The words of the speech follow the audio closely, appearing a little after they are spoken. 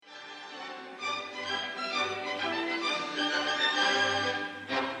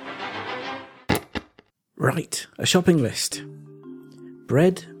Right, a shopping list.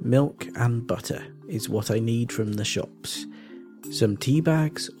 Bread, milk and butter is what I need from the shops. Some tea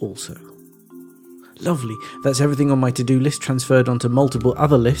bags also. Lovely, that's everything on my to-do list transferred onto multiple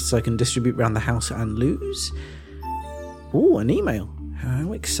other lists I can distribute around the house and lose. Oh, an email.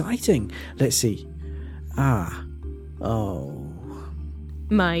 How exciting. Let's see.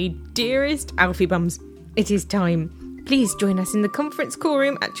 My dearest Alfie Bums, it is time. Please join us in the conference call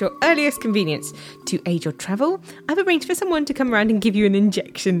room at your earliest convenience. To aid your travel, I've arranged for someone to come around and give you an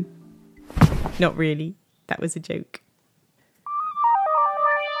injection. Not really. That was a joke.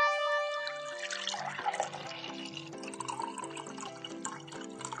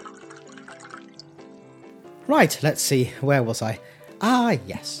 Right, let's see, where was I?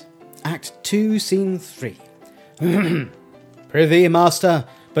 Yes. Act 2, Scene 3. Prithee, master,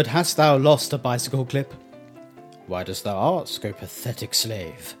 but hast thou lost a bicycle clip? Why dost thou ask, O pathetic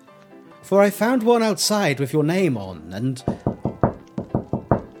slave? For I found one outside with your name on, and...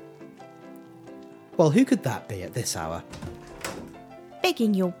 Well, who could that be at this hour?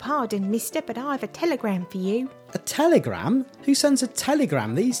 Begging your pardon, mister, but I've a telegram for you. A telegram? Who sends a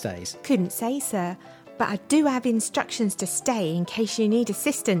telegram these days? Couldn't say, sir, but I do have instructions to stay in case you need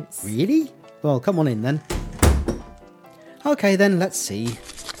assistance. Really? Well, come on in then. Okay then, let's see.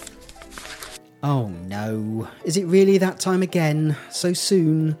 Oh no, is it really that time again? So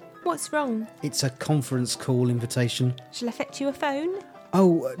soon? What's wrong? It's a conference call invitation. Shall I fetch you a phone?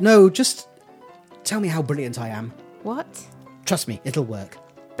 Oh, no, just tell me how brilliant I am. What? Trust me, it'll work.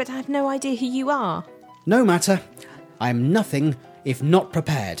 But I've no idea who you are. No matter. I am nothing if not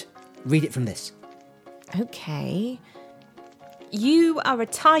prepared. Read it from this. Okay. You are a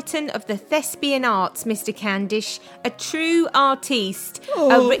titan of the thespian arts, Mr. Candish. A true artiste.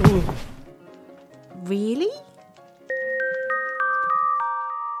 Really?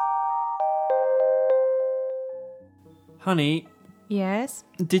 Honey, Yes?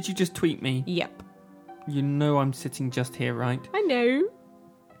 did you just tweet me? Yep. You know I'm sitting just here, right? I know.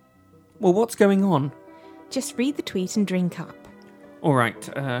 Well, what's going on? Just read the tweet and drink up. All right,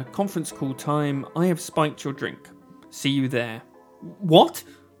 conference call time. I have spiked your drink. See you there. What?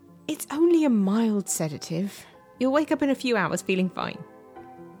 It's only a mild sedative. You'll wake up in a few hours feeling fine.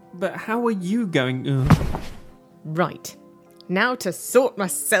 But how are you going? Right. Now to sort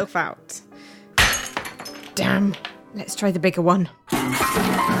myself out. Damn. Let's try the bigger one.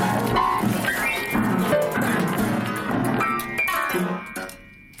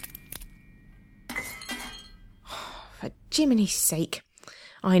 For Jiminy's sake.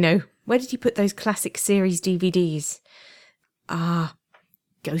 I know. Where did you put those classic series DVDs?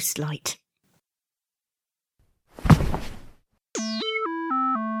 Ghostlight.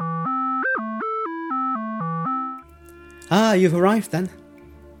 You've arrived then.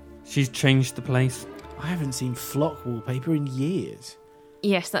 She's changed the place. I haven't seen flock wallpaper in years.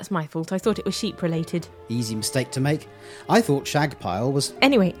 Yes, that's my fault. I thought it was sheep related. Easy mistake to make. I thought Shagpile was...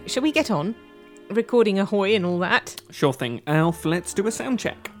 Anyway, shall we get on? Recording ahoy and all that. Sure thing. Alf, let's do a sound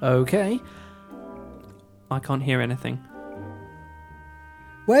check. Okay. I can't hear anything.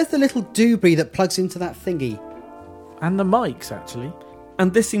 Where's the little doobry that plugs into that thingy? And the mics, actually.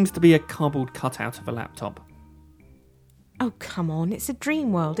 And this seems to be a cardboard cutout of a laptop. Oh, come on. It's a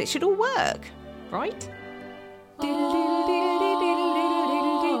dream world. It should all work. Right?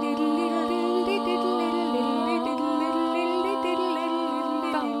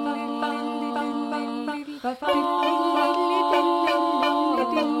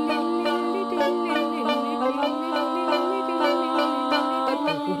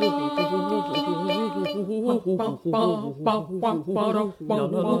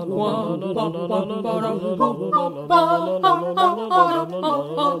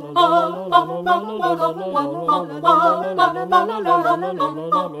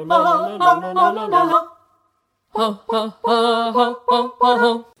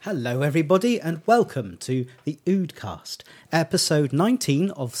 Hello everybody and welcome to the Oodcast, episode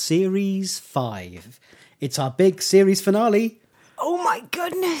 19 of series 5. It's our big series finale. Oh my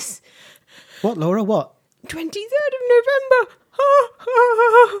goodness! What, Laura, what? 23rd of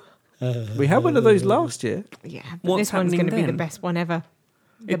November! We had one of those last year. Yeah, but What's this one's happening going to be the then? best one ever.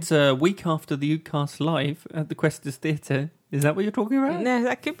 It's a week after the Oodcast Live at the Questers Theatre. Is that what you're talking about? No,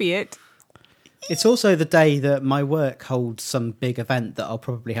 that could be it. It's also the day that my work holds some big event that I'll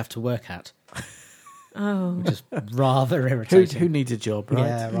probably have to work at. Oh. Which is rather irritating. Who needs a job, right?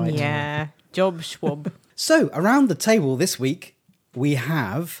 Yeah, right. Yeah, job schwab. So, around the table this week, we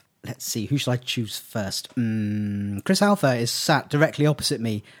have Let's see, who shall I choose first? Chris Alpha is sat directly opposite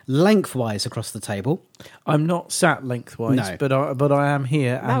me, lengthwise across the table. I'm not sat lengthwise, No. but I am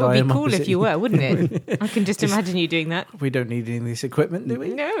here, That and would I be am cool opposite if you were, wouldn't it? I can just imagine you doing that. We don't need any of this equipment, do we?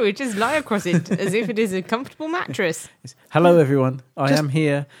 No, just lie across it as if it is a comfortable mattress. Hello, everyone. I am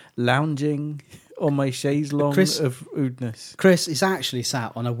here, lounging on my chaise longue Chris- of oodness. Chris is actually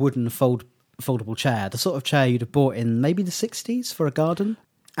sat on a wooden foldable chair, the sort of chair you'd have bought in maybe the 60s for a garden.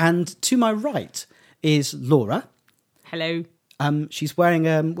 And to my right is Laura. Hello. She's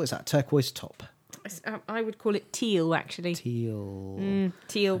wearing, what's that, turquoise top? I would call it teal, actually. Teal.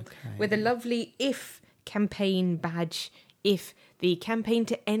 Teal, with a lovely IF campaign badge. IF, the campaign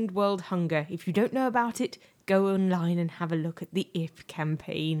to end world hunger. If you don't know about it, go online and have a look at the IF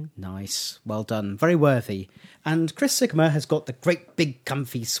campaign. Nice. Well done. Very worthy. And Chris Sigma has got the great big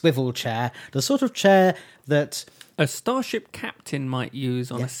comfy swivel chair, the sort of chair that... A starship captain might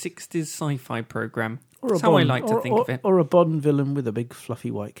use on Yeah. a 60s sci-fi programme. Or That's how I like to think of it. Or a Bond villain with a big fluffy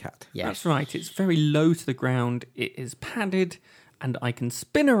white cat. Yeah. That's right. It's very low to the ground. It is padded, and I can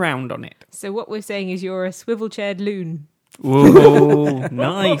spin around on it. So what we're saying is you're a swivel-chaired loon. Whoa,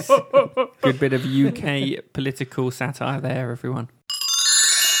 nice. Good bit of UK political satire there, everyone.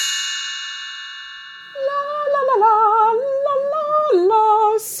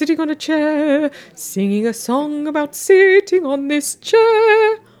 Sitting on a chair, singing a song about sitting on this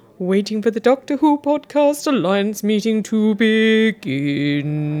chair, waiting for the Doctor Who Podcast Alliance meeting to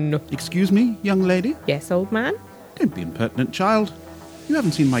begin. Excuse me, young lady? Yes, old man? Don't be impertinent, child. You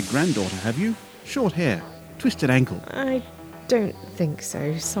haven't seen my granddaughter, have you? Short hair, twisted ankle. I don't think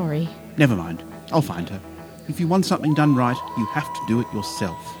so, sorry. Never mind, I'll find her. If you want something done right, you have to do it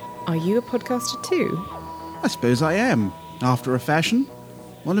yourself. Are you a podcaster too? I suppose I am, after a fashion.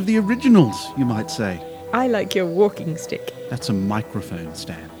 One of the originals, you might say. I like your walking stick. That's a microphone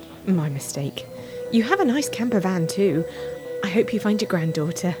stand. My mistake. You have a nice camper van too. I hope you find your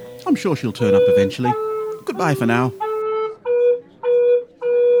granddaughter. I'm sure she'll turn up eventually. Goodbye for now.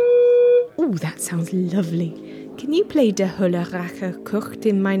 Oh, that sounds lovely. Can you play Der Holleracher kocht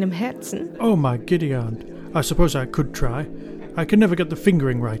in meinem Herzen? Oh my giddy aunt. I suppose I could try. I can never get the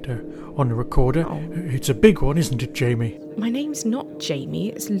fingering right on the recorder. Oh. It's a big one, isn't it, Jamie? My name's not Jamie,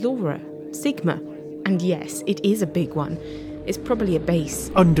 it's Laura. Sigma. And yes, it is a big one. It's probably a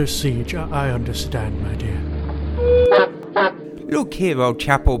bass. Under siege, I understand, my dear. Look here, old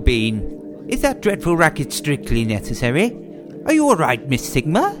Chapel-Bean. Is that dreadful racket strictly necessary? Are you all right, Miss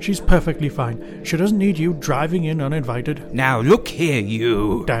Sigma? She's perfectly fine. She doesn't need you driving in uninvited. Now look here,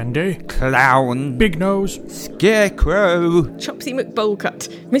 you Dandy. clown, Big nose. scarecrow, Chopsy McBowlcut,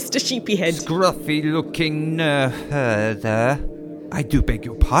 Mr. Sheepyhead. scruffy-looking herder. I do beg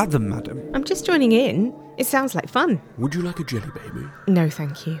your pardon, madam. I'm just joining in. It sounds like fun. Would you like a jelly baby? No,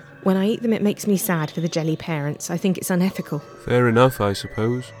 thank you. When I eat them, it makes me sad for the jelly parents. I think it's unethical. Fair enough, I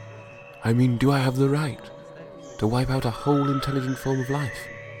suppose. I mean, do I have the right to wipe out a whole intelligent form of life?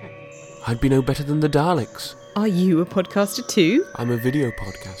 I'd be no better than the Daleks. Are you a podcaster too? I'm a video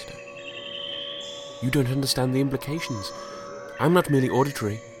podcaster. You don't understand the implications. I'm not merely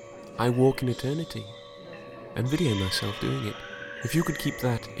auditory. I walk in eternity and video myself doing it. If you could keep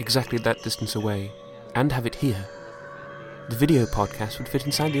that exactly that distance away and have it here, the video podcast would fit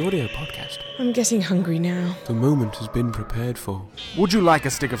inside the audio podcast. I'm getting hungry now. The moment has been prepared for. Would you like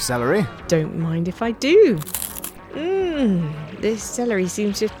a stick of celery? Don't mind if I do. This celery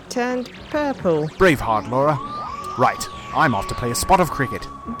seems to have turned purple. Braveheart, Laura. Right, I'm off to play a spot of cricket.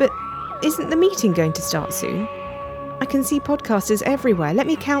 But isn't the meeting going to start soon? I can see podcasters everywhere. Let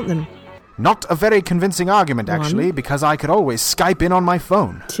me count them. Not a very convincing argument, actually, 1, because I could always Skype in on my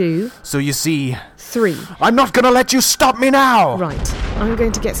phone. 2, So you see, 3. I'm not gonna let you stop me now! Right, I'm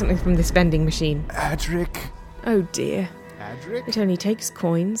going to get something from this vending machine. Adric. Oh dear. Adric? It only takes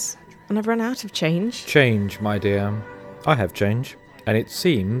coins, and I've run out of change. Change, my dear. I have change, and it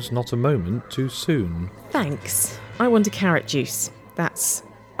seems not a moment too soon. Thanks. I want a carrot juice. That's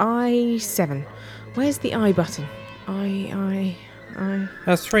I7. Where's the I button? I.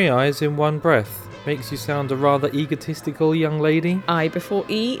 Has 3 eyes in one breath. Makes you sound a rather egotistical young lady. I before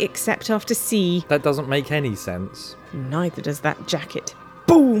E, except after C. That doesn't make any sense. Neither does that jacket.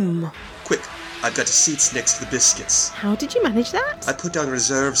 Boom! Quick, I've got the seats next to the biscuits. How did you manage that? I put down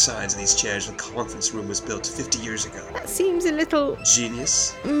reserve signs in these chairs when the conference room was built 50 years ago. That seems a little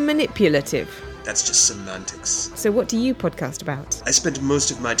Genius? manipulative. That's just semantics. So what do you podcast about? I spend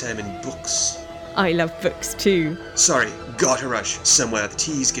most of my time in books. I love books too. Sorry, gotta rush. Somewhere the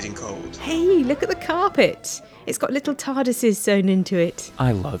tea's getting cold. Hey, look at the carpet. It's got little TARDISes sewn into it.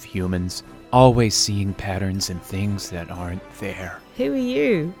 I love humans, always seeing patterns in things that aren't there. Who are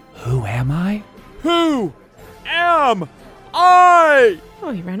you? Who am I? Who am I?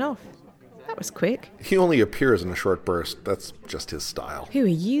 Oh, he ran off. That was quick. He only appears in a short burst. That's just his style. Who are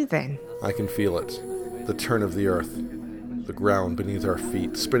you then? I can feel it. The turn of the earth. The ground beneath our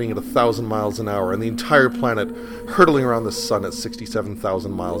feet, spinning at 1,000 miles an hour, and the entire planet hurtling around the sun at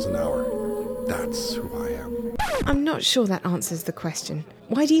 67,000 miles an hour. That's who I am. I'm not sure that answers the question.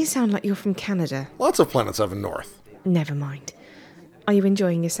 Why do you sound like you're from Canada? Lots of planets have a north. Never mind. Are you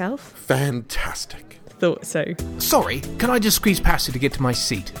enjoying yourself? Fantastic. Thought so. Sorry, can I just squeeze past you to get to my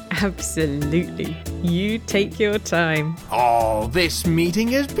seat? Absolutely. You take your time. Oh, this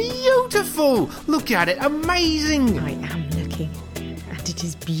meeting is beautiful! Look at it, amazing! I am looking, and it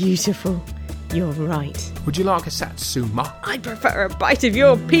is beautiful. You're right. Would you like a satsuma? I prefer a bite of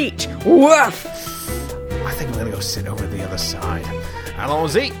your peach. Woof! I think I'm going to go sit over the other side.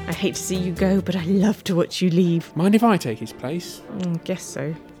 Allons-y! I hate to see you go, but I love to watch you leave. Mind if I take his place? Guess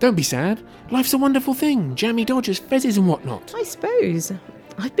so. Don't be sad. Life's a wonderful thing. Jammy Dodgers, fezzes and whatnot. I suppose.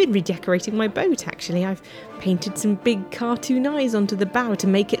 I've been redecorating my boat, actually. I've painted some big cartoon eyes onto the bow to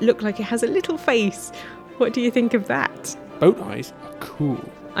make it look like it has a little face. What do you think of that? Boat eyes are cool.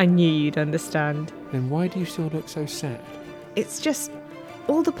 I knew you'd understand. Then why do you still look so sad? It's just,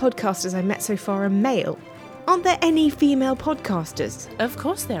 all the podcasters I met so far are male. Aren't there any female podcasters? Of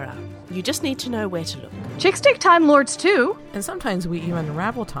course there are. You just need to know where to look. Chicks take Time Lords too. And sometimes we even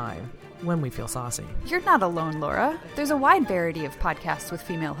unravel time when we feel saucy. You're not alone, Laura. There's a wide variety of podcasts with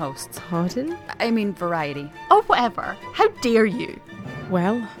female hosts. Pardon? I mean, variety. Oh, whatever. How dare you?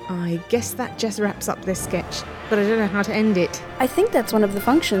 Well, I guess that just wraps up this sketch, but I don't know how to end it. I think that's one of the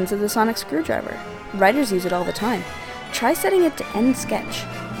functions of the sonic screwdriver. Writers use it all the time. Try setting it to end sketch.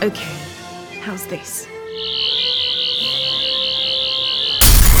 Okay, how's this?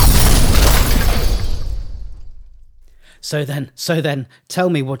 So then, tell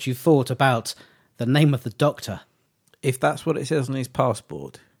me what you thought about the name of the Doctor. If that's what it says on his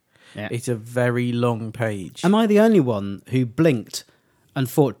passport, it's a very long page. Am I the only one who blinked and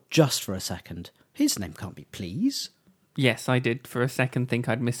thought just for a second, his name can't be Please? Yes, I did for a second think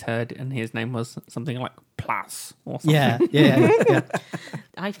I'd misheard, and his name was something like Plus or something. Yeah.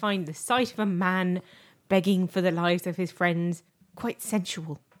 I find the sight of a man begging for the lives of his friends quite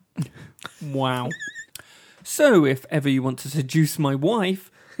sensual. Wow. So, if ever you want to seduce my wife,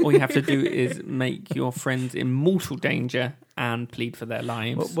 all you have to do is make your friends in mortal danger and plead for their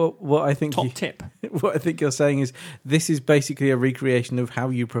lives. What I think tip. What I think you're saying is this is basically a recreation of how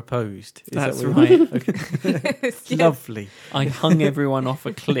you proposed. Is That's that what right. Okay. Lovely. I hung everyone off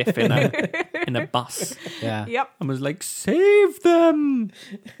a cliff in a bus. Yeah. Yep. And was like, save them,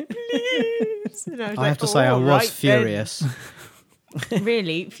 please. I have to say, I was furious.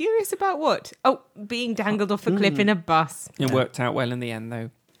 Really? Furious about what? Oh, being dangled off a cliff in a bus. It worked out well in the end, though.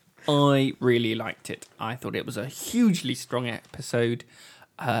 I really liked it. I thought it was a hugely strong episode.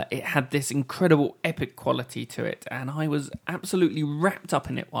 It had this incredible epic quality to it, and I was absolutely wrapped up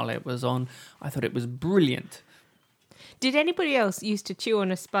in it while it was on. I thought it was brilliant. Did anybody else used to chew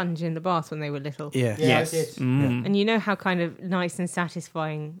on a sponge in the bath when they were little? Yeah. Yes. I did. Mm. And you know how kind of nice and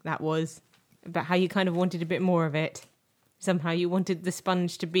satisfying that was? About how you kind of wanted a bit more of it. Somehow you wanted the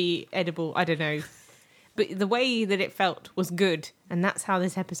sponge to be edible. I don't know. But the way that it felt was good. And that's how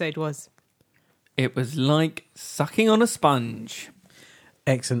this episode was. It was like sucking on a sponge.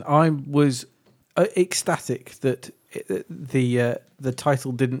 Excellent. I was ecstatic that the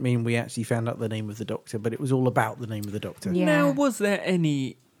title didn't mean we actually found out the name of the Doctor, but it was all about the name of the Doctor. Yeah. Now, was there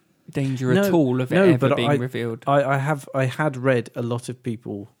any danger at all of it ever being revealed? I had read a lot of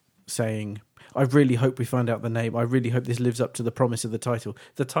people saying, I really hope we find out the name. I really hope this lives up to the promise of the title.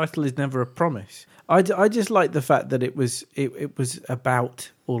 The title is never a promise. I just like the fact that it was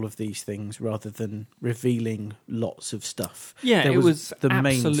about all of these things rather than revealing lots of stuff. Yeah, There it was the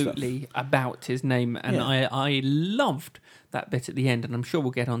main absolutely stuff. about his name, and Yeah. I loved that bit at the end, and I'm sure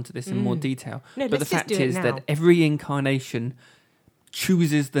we'll get onto this in more detail. No, but the let's just fact do it is now. that every incarnation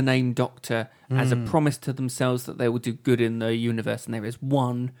chooses the name Doctor as a promise to themselves that they will do good in the universe, and there is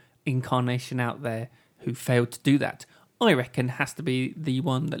one incarnation out there who failed to do that. I reckon has to be the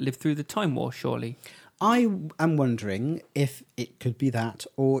one that lived through the Time War, surely. I am wondering if it could be that,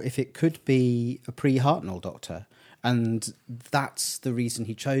 or if it could be a pre-Hartnell Doctor, and that's the reason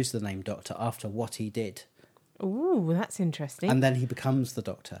he chose the name Doctor after what he did. Ooh, that's interesting. And then he becomes the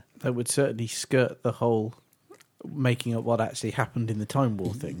Doctor. That would certainly skirt the whole making up what actually happened in the Time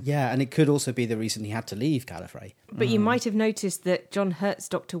War thing. Yeah, and it could also be the reason he had to leave Gallifrey. But you might have noticed that John Hurt's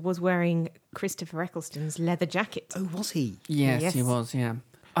Doctor was wearing Christopher Eccleston's leather jacket. Oh, was he? Yes, he was, yeah.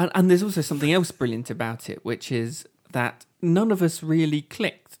 And there's also something else brilliant about it, which is that none of us really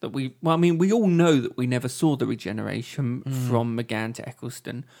clicked. We all know that we never saw the regeneration from McGann to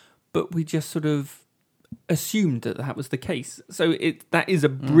Eccleston, but we just sort of assumed that was the case. So that is a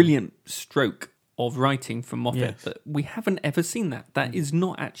brilliant stroke of writing from Moffat, that we haven't ever seen that. That is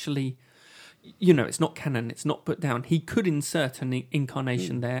not actually, it's not canon, it's not put down. He could insert an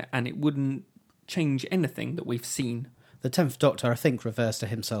incarnation there and it wouldn't change anything that we've seen. The 10th Doctor, I think, refers to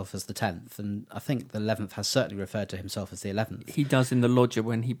himself as the 10th, and I think the 11th has certainly referred to himself as the 11th. He does in the Lodger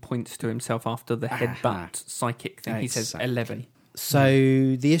when he points to himself after the headbutt psychic thing. He says 11. So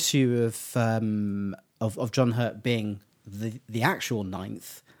the issue of John Hurt being the actual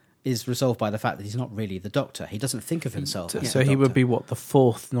 9th is resolved by the fact that he's not really the Doctor. He doesn't think of himself as So the he would Doctor. be, what, the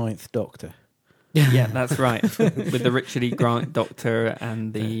 4th, 9th Doctor? Yeah, that's right. With the Richard E. Grant Doctor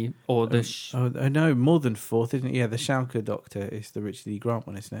and no, more than 4th, isn't it? Yeah, the Schalke Doctor is the Richard E. Grant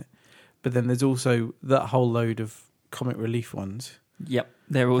one, isn't it? But then there's also that whole load of comic relief ones. Yep,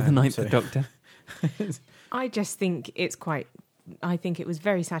 they're all the 9th Doctor. I just think I think it was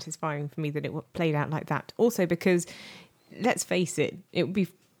very satisfying for me that it played out like that. Also because, let's face it, it would be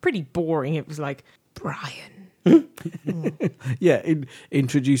pretty boring. It was like, Brian. Yeah,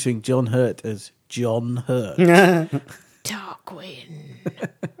 introducing John Hurt as John Hurt. Tarquin.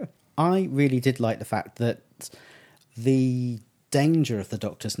 I really did like the fact that the danger of the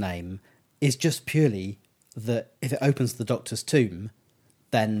Doctor's name is just purely that if it opens the Doctor's tomb,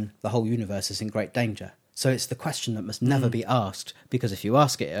 then the whole universe is in great danger. So it's the question that must never be asked, because if you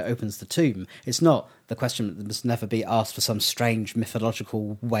ask it, it opens the tomb. It's not the question that must never be asked for some strange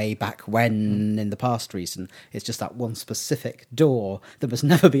mythological way back when in the past reason. It's just that one specific door that must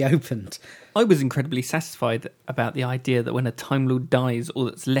never be opened. I was incredibly satisfied about the idea that when a Time Lord dies, all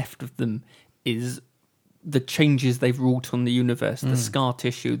that's left of them is the changes they've wrought on the universe, the scar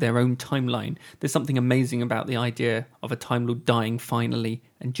tissue, their own timeline. There's something amazing about the idea of a Time Lord dying finally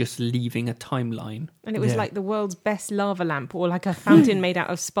and just leaving a timeline. And it was like the world's best lava lamp, or like a fountain made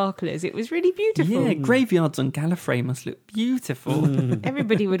out of sparklers. It was really beautiful. Yeah, graveyards on Gallifrey must look beautiful.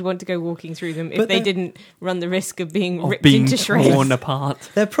 Everybody would want to go walking through them if they didn't run the risk of being ripped being into shreds. torn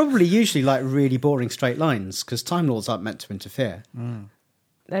apart. They're probably usually like really boring straight lines, because Time Lords aren't meant to interfere.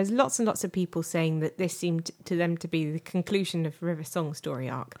 There's lots and lots of people saying that this seemed to them to be the conclusion of River Song story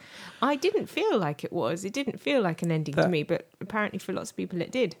arc. I didn't feel like it was. It didn't feel like an ending to me, but apparently for lots of people it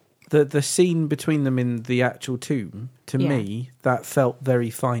did. The scene between them in the actual tomb, to me, that felt very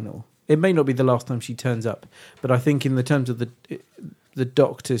final. It may not be the last time she turns up, but I think in the terms of the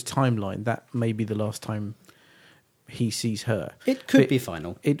Doctor's timeline, that may be the last time he sees her. It could be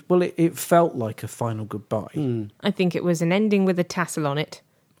final. It felt like a final goodbye. I think it was an ending with a tassel on it,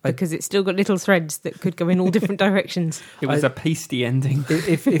 because it's still got little threads that could go in all different directions. It was a pasty ending.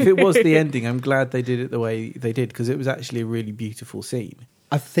 If it was the ending, I'm glad they did it the way they did, because it was actually a really beautiful scene.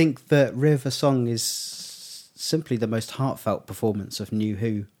 I think that River Song is simply the most heartfelt performance of New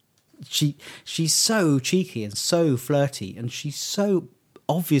Who. She's so cheeky and so flirty, and she so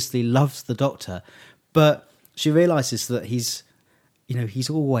obviously loves the Doctor, but she realises that he's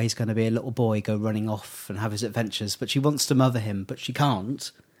always going to be a little boy, go running off and have his adventures, but she wants to mother him, but she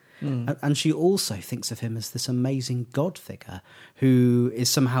can't. And she also thinks of him as this amazing god figure who is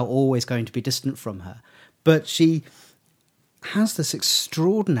somehow always going to be distant from her. But she has this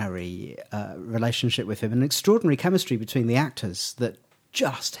extraordinary relationship with him, an extraordinary chemistry between the actors that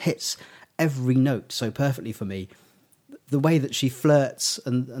just hits every note so perfectly for me. The way that she flirts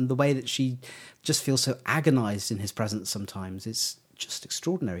and the way that she just feels so agonised in his presence sometimes is just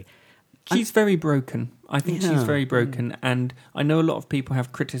extraordinary. She's very broken. I think she's very broken, and I know a lot of people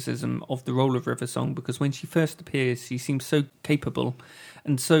have criticism of the role of River Song because when she first appears, she seems so capable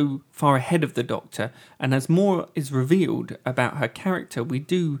and so far ahead of the Doctor, and as more is revealed about her character, we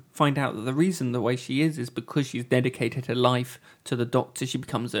do find out that the reason the way she is because she's dedicated her life to the Doctor. She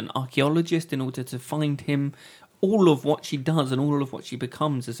becomes an archaeologist in order to find him. All of what she does and all of what she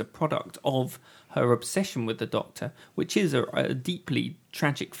becomes is a product of her obsession with the Doctor, which is a deeply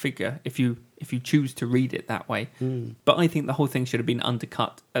tragic figure if you choose to read it that way. But I think the whole thing should have been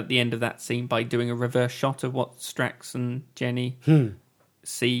undercut at the end of that scene by doing a reverse shot of what Strax and Jenny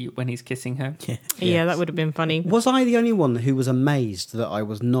see when he's kissing her. Yeah, that would have been funny. Was I the only one who was amazed that I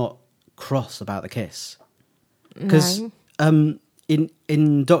was not cross about the kiss? Because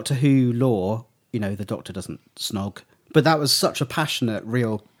in Doctor Who lore, the Doctor doesn't snog, but that was such a passionate,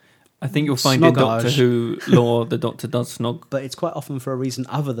 real. I think you'll find in Doctor Who lore the Doctor does snog, but it's quite often for a reason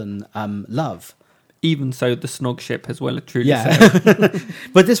other than love. Even so, the snog ship has well and truly Yeah.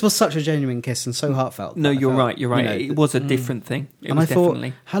 But this was such a genuine kiss and so heartfelt. No, you're right. You know, It was a different thing. It and was I thought,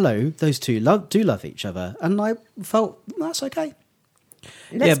 definitely. hello, those two do love each other. And I felt, that's okay.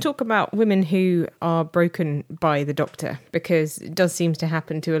 Let's talk about women who are broken by the Doctor, because it does seem to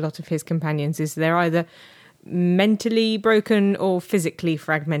happen to a lot of his companions. Is they're either mentally broken or physically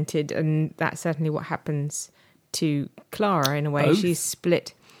fragmented, and that's certainly what happens to Clara in a way. Both. She's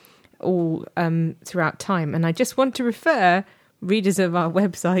split all throughout time. And I just want to refer readers of our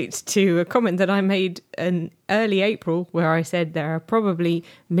website to a comment that I made in early April where I said there are probably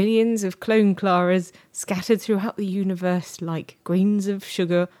millions of clone Claras scattered throughout the universe like grains of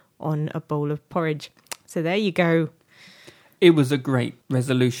sugar on a bowl of porridge. So there you go. It was a great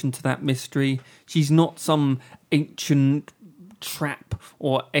resolution to that mystery. She's not some ancient trap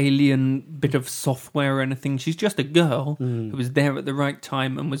or alien bit of software or anything. She's just a girl who was there at the right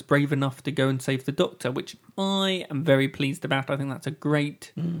time and was brave enough to go and save the Doctor, which I am very pleased about. I think that's a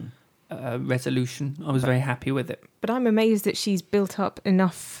great resolution. I was very happy with it. But I'm amazed that she's built up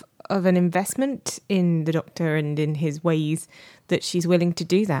enough of an investment in the Doctor and in his ways that she's willing to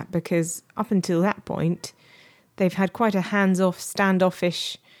do that, because up until that point they've had quite a hands-off,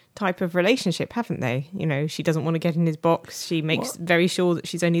 standoffish type of relationship, haven't they? You know, she doesn't want to get in his box. She makes very sure that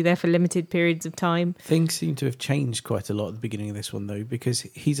she's only there for limited periods of time. Things seem to have changed quite a lot at the beginning of this one, though, because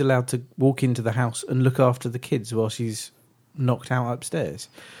he's allowed to walk into the house and look after the kids while she's knocked out upstairs.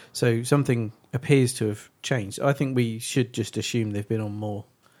 So something appears to have changed. I think we should just assume they've been on more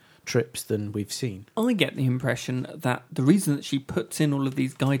trips than we've seen. I get the impression that the reason that she puts in all of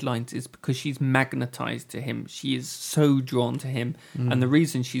these guidelines is because she's magnetised to him. She is so drawn to him. And the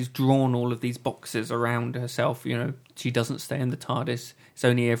reason she's drawn all of these boxes around herself, you know, she doesn't stay in the TARDIS, it's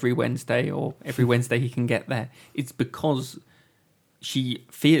only every Wednesday or every Wednesday he can get there. It's because she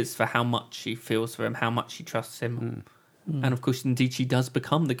fears for how much she feels for him, how much she trusts him. And of course, indeed, she does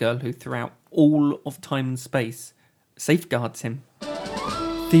become the girl who throughout all of time and space safeguards him.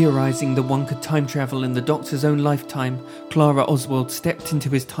 Theorising that one could time travel in the Doctor's own lifetime, Clara Oswald stepped into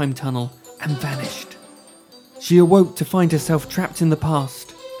his time tunnel and vanished. She awoke to find herself trapped in the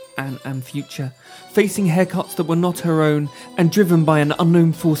past and future, facing haircuts that were not her own and driven by an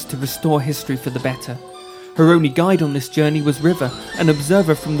unknown force to restore history for the better. Her only guide on this journey was River, an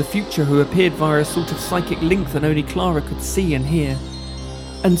observer from the future who appeared via a sort of psychic link that only Clara could see and hear.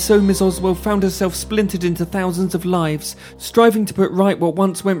 And so Miss Oswald found herself splintered into thousands of lives, striving to put right what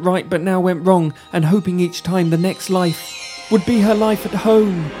once went right but now went wrong, and hoping each time the next life would be her life at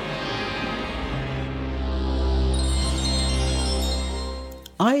home.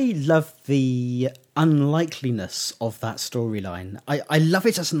 I love the unlikeliness of that storyline. I love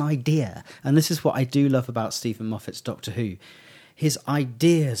it as an idea. And this is what I do love about Stephen Moffat's Doctor Who. His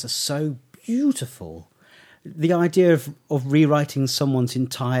ideas are so beautiful. The idea of rewriting someone's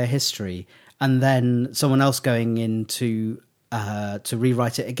entire history and then someone else going in to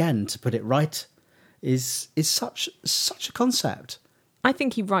rewrite it again, to put it right, is such a concept. I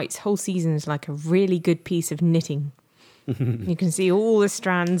think he writes whole seasons like a really good piece of knitting. You can see all the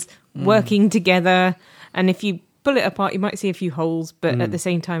strands working together, and if you pull it apart, you might see a few holes, but at the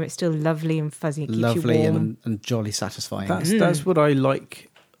same time, it's still lovely and fuzzy. It keeps lovely you warm. and jolly satisfying. That's what I like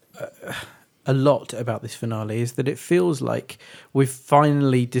a lot about this finale, is that it feels like we've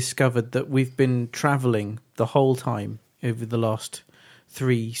finally discovered that we've been travelling the whole time over the last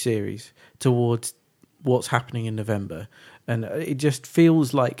 3 series towards what's happening in November, and it just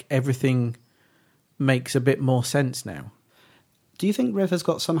feels like everything makes a bit more sense now. Do you think River's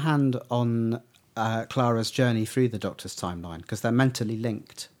got some hand on Clara's journey through the Doctor's timeline? Because they're mentally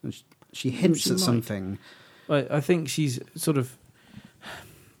linked. She hints at something. I think she's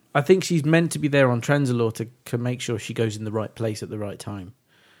I think she's meant to be there on Trenzalore to make sure she goes in the right place at the right time.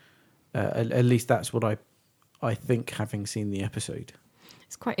 At least that's what I think, having seen the episode.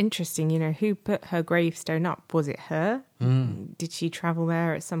 It's quite interesting, you know, who put her gravestone up? Was it her? Did she travel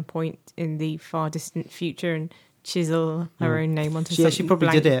there at some point in the far distant future and chisel her own name onto something? Yeah, she probably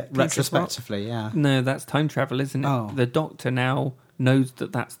did it piece of rock? retrospectively, yeah. No, that's time travel, isn't it? Oh. The Doctor now knows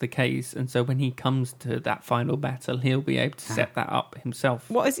that that's the case, and so when he comes to that final battle, he'll be able to set that up himself.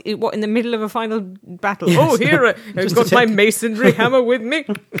 What is it? What, in the middle of a final battle? Oh, here, I've got my masonry hammer with me.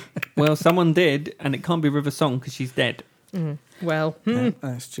 Well, someone did, and it can't be River Song because she's dead. Well,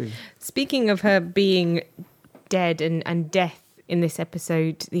 that's true. Speaking of her being dead and death in this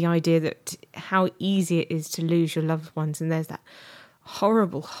episode, the idea that how easy it is to lose your loved ones, and there's that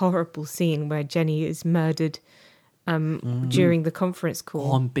horrible, horrible scene where Jenny is murdered during the conference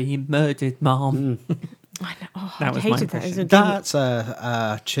call. I'm being murdered, Mom. I know. Oh, That I was my hated that. impression. That's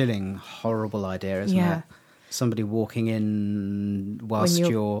a chilling, horrible idea, isn't Yeah. it? Somebody walking in whilst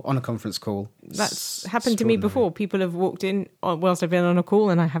When you're on a conference call. That's happened to me before. People have walked in whilst I've been on a call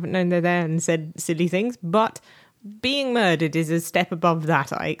and I haven't known they're there and said silly things. But being murdered is a step above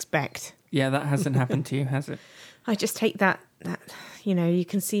that, I expect. Yeah, that hasn't happened to you, has it? I just hate that, you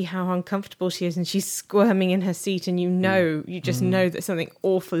can see how uncomfortable she is and she's squirming in her seat and you just know that something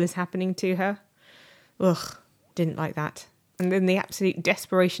awful is happening to her. Ugh, didn't like that. And then the absolute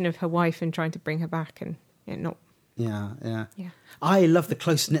desperation of her wife and trying to bring her back and not... Yeah. I love the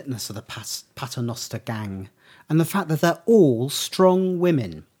close-knitness of the Paternoster gang and the fact that they're all strong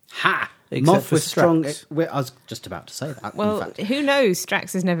women. Ha! Except Moff for was strong. Strax. I was just about to say that. Well, in fact. who knows?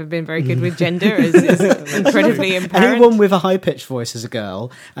 Strax has never been very good with gender, as is incredibly apparent. Anyone with a high-pitched voice is a girl,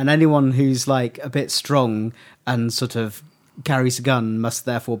 and anyone who's like a bit strong and sort of carries a gun must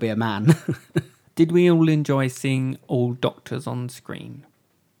therefore be a man. Did we all enjoy seeing all doctors on screen?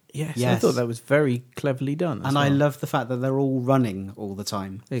 Yes, I thought that was very cleverly done. And I love the fact that they're all running all the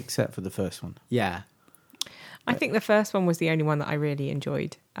time. Except for the first one. Yeah. I think the first one was the only one that I really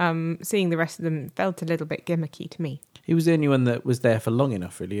enjoyed. Seeing the rest of them felt a little bit gimmicky to me. He was the only one that was there for long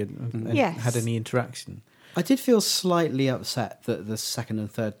enough, really, and Yes. had any interaction. I did feel slightly upset that the second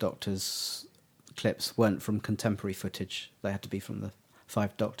and third Doctors clips weren't from contemporary footage. They had to be from the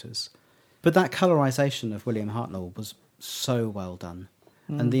Five Doctors. But that colorisation of William Hartnell was so well done.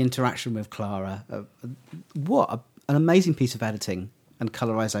 And the interaction with Clara, an amazing piece of editing and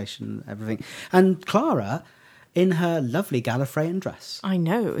colorisation and everything. And Clara in her lovely Gallifreyan dress. I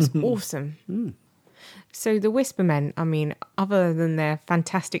know, it was awesome. So the Whispermen, I mean, other than their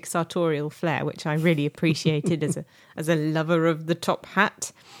fantastic sartorial flair, which I really appreciated as a lover of the top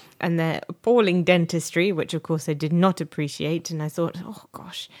hat, and their appalling dentistry, which of course I did not appreciate, and I thought, oh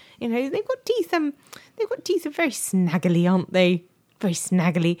gosh, they've got teeth. They've got teeth very snaggly, aren't they? Very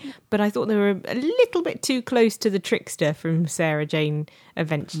snaggly. But I thought they were a little bit too close to the trickster from Sarah Jane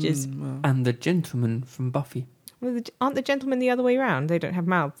Adventures, And the gentleman from Buffy. Well, aren't the gentlemen the other way around? They don't have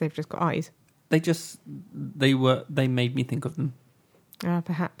mouths; they've just got eyes. They made me think of them.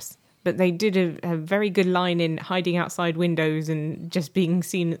 Perhaps. But they did a very good line in hiding outside windows and just being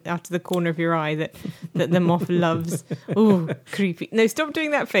seen out of the corner of your eye that the moth loves. Ooh, creepy. No, stop doing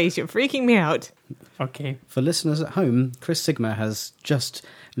that face. You're freaking me out. Okay. For listeners at home, Chris Sigma has just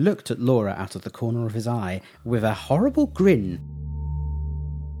looked at Laura out of the corner of his eye with a horrible grin.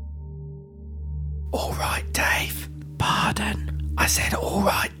 All right, Dave. Pardon. I said all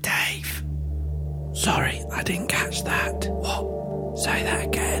right, Dave. Sorry, I didn't catch that. What? Say that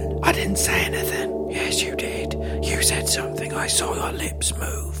again. I didn't say anything. Yes, you did. You said something. I saw your lips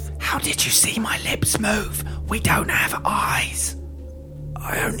move. How did you see my lips move? We don't have eyes.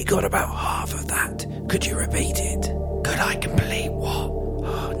 I only got about half of that. Could you repeat it? Could I complete what?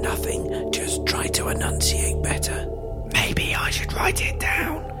 Oh, nothing. Just try to enunciate better. Maybe I should write it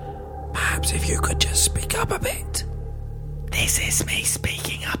down. Perhaps if you could just speak up a bit. This is me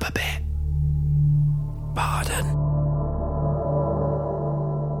speaking up a bit. Pardon.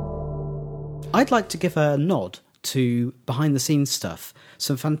 I'd like to give a nod to behind-the-scenes stuff.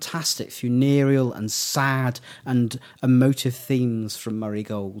 Some fantastic funereal and sad and emotive themes from Murray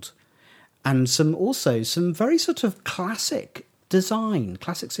Gold. And some very sort of classic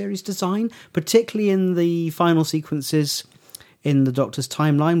series design, particularly in the final sequences in the Doctor's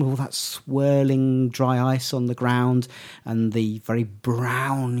timeline with all that swirling dry ice on the ground and the very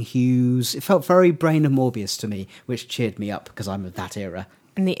brown hues. It felt very Brain of Morbius to me, which cheered me up because I'm of that era.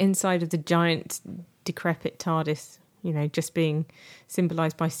 And the inside of the giant decrepit TARDIS, just being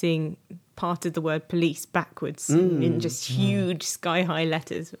symbolised by seeing part of the word police backwards in just huge sky-high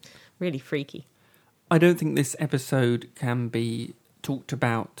letters. Really freaky. I don't think this episode can be talked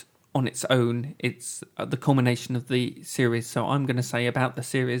about on its own. It's the culmination of the series. So I'm going to say about the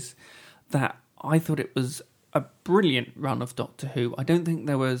series that I thought it was a brilliant run of Doctor Who. I don't think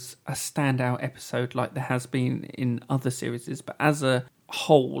there was a standout episode like there has been in other series, but as a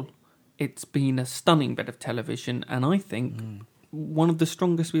whole, it's been a stunning bit of television, and I think one of the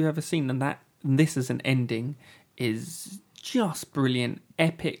strongest we've ever seen. And this as an ending is just brilliant,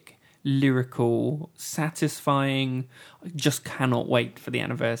 epic, lyrical, satisfying. I just cannot wait for the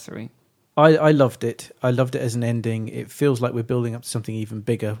anniversary. I loved it. I loved it as an ending. It feels like we're building up to something even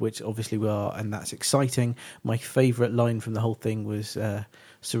bigger, which obviously we are, and that's exciting. My favourite line from the whole thing was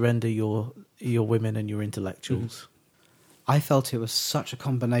surrender your women and your intellectuals. I felt it was such a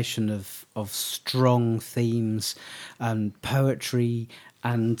combination of strong themes and poetry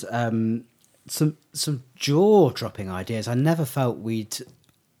and some jaw-dropping ideas. I never felt we'd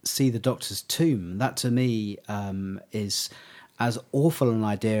see the Doctor's tomb. That to me is as awful an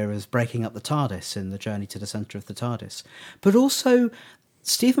idea as breaking up the TARDIS in the Journey to the Centre of the TARDIS. But also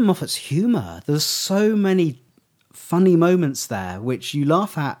Stephen Moffat's humour. There's so many funny moments there which you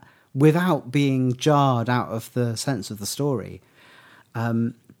laugh at without being jarred out of the sense of the story.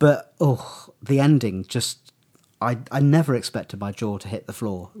 But the ending just... I never expected my jaw to hit the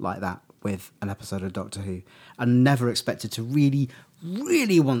floor like that with an episode of Doctor Who. I never expected to really,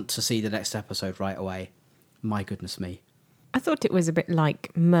 really want to see the next episode right away. My goodness me. I thought it was a bit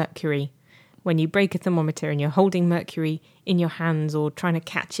like Mercury. When you break a thermometer and you're holding Mercury in your hands or trying to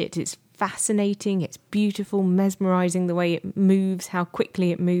catch it, it's fascinating, it's beautiful, mesmerising the way it moves, how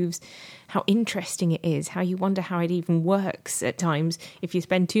quickly it moves, how interesting it is, how you wonder how it even works at times. If you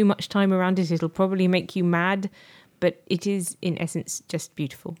spend too much time around it, it'll probably make you mad, but it is, in essence, just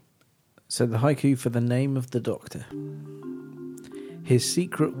beautiful. So the haiku for the name of the Doctor. His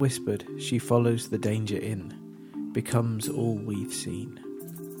secret whispered, she follows the danger in, becomes all we've seen.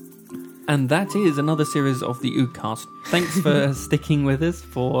 And that is another series of the Oogcast. Thanks for sticking with us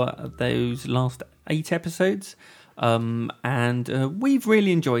for those last 8 episodes. And we've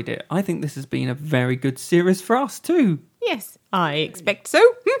really enjoyed it. I think this has been a very good series for us too. Yes, I expect so.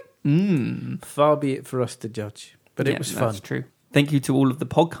 Far be it for us to judge. But it was fun. That's true. Thank you to all of the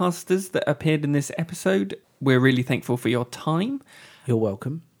podcasters that appeared in this episode. We're really thankful for your time. You're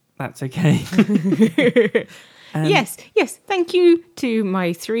welcome. That's okay. Yes. Thank you to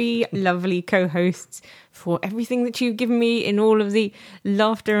my 3 lovely co-hosts for everything that you've given me in all of the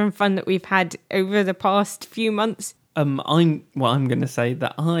laughter and fun that we've had over the past few months. I'm going to say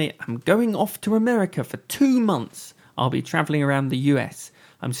that I am going off to America for 2 months. I'll be travelling around the US.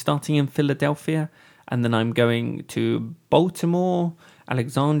 I'm starting in Philadelphia, and then I'm going to Baltimore,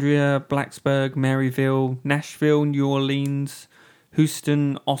 Alexandria, Blacksburg, Maryville, Nashville, New Orleans,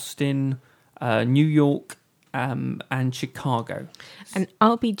 Houston, Austin, New York, and Chicago. And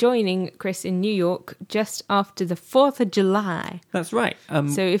I'll be joining Chris in New York just after the 4th of July. That's right.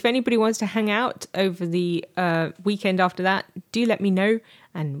 So if anybody wants to hang out over the weekend after that, do let me know,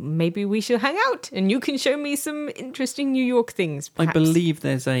 and maybe we shall hang out and you can show me some interesting New York things, perhaps. I believe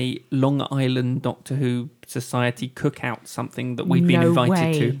there's a Long Island Doctor Who Society cookout, something that we've been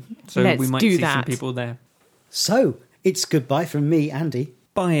invited to. So we might see some people there. So, it's goodbye from me, Andy.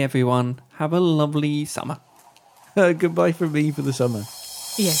 Bye, everyone. Have a lovely summer. Goodbye from me for the summer.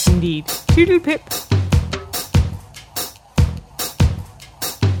 Yes, indeed. Toodle pip.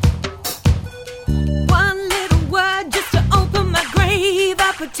 One little word just to open my grave.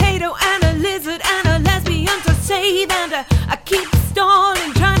 A potato and a lizard and a lesbian to save. And I keep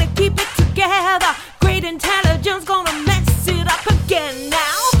stalling, trying to keep it together. Great intelligence gonna mess it up again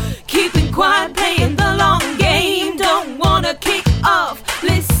now. Keeping quiet, playing the long game. Don't wanna kick off.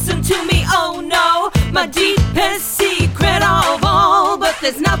 Listen to me, oh no. My deepest secret of all. But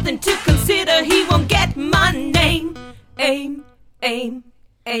there's nothing to consider. He won't get my name. Aim.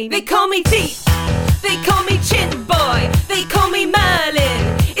 They call me Thief. They call me Chin Boy. They call me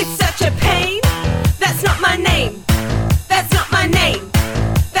Merlin. It's such a pain. That's not my name. That's not my name.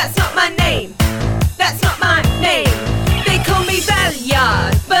 That's not my name. That's not my name. They call me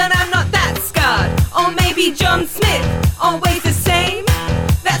Valeyard, but I'm not that scarred. Or maybe John Smith, always the same.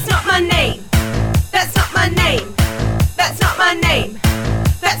 That's not my name. That's not my name. That's not my name.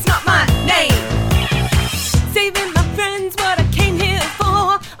 That's not my name. Saving my friends, what I came here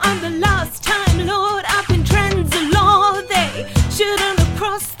for. I'm the last time Lord up in Trenzalore. They shouldn't have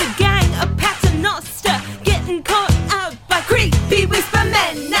crossed the gang of Paternoster. Getting caught out by creepy whisper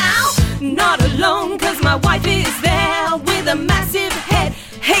men now. Not alone, cause my wife is there with a massive head.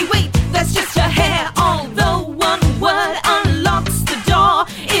 Hey wait, that's just her hair. Although one word unlocks the door,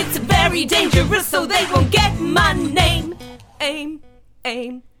 it's very dangerous, so they won't get my name.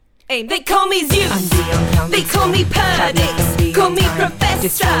 Aim. They call me Zeus. They call me Perdix. Call me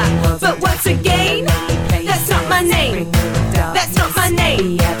Professor. But once again, that's not my name. That's not my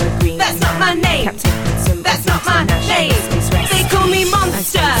name. That's not my name. That's not my name. They call me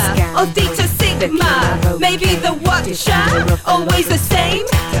Monster or Theta Sigma. Maybe the Watcher, always the same.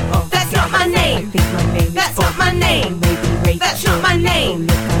 That's not my name. That's not my name. That's not my name.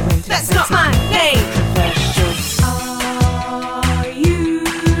 That's not my name.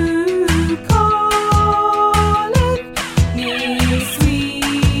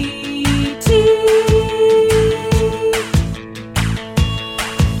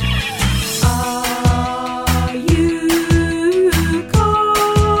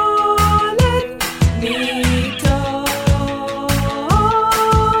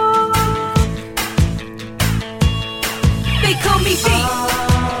 They call me Thief.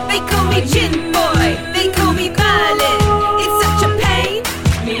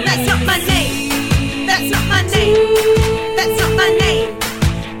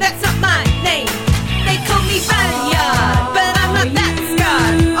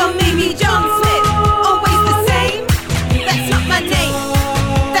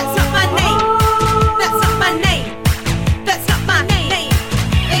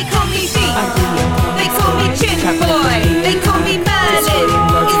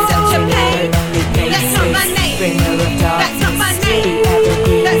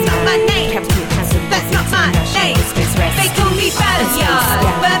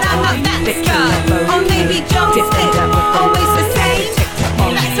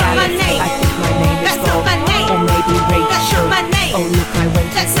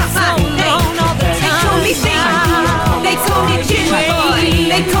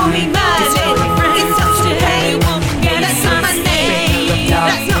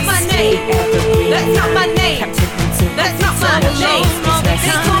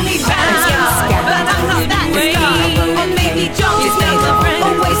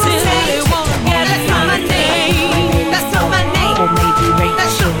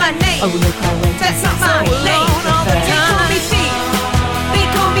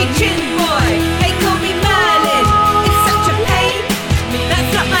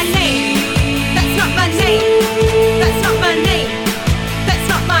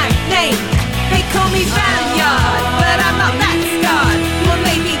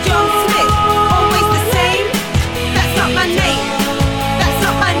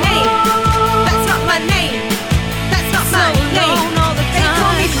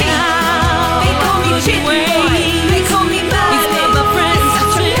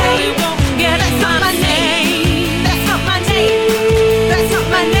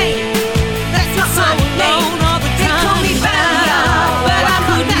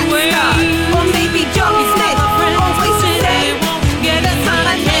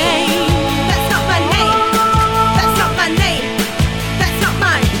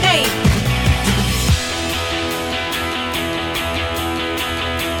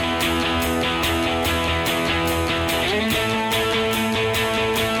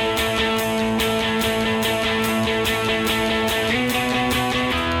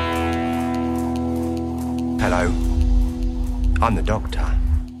 Hello. I'm the Doctor.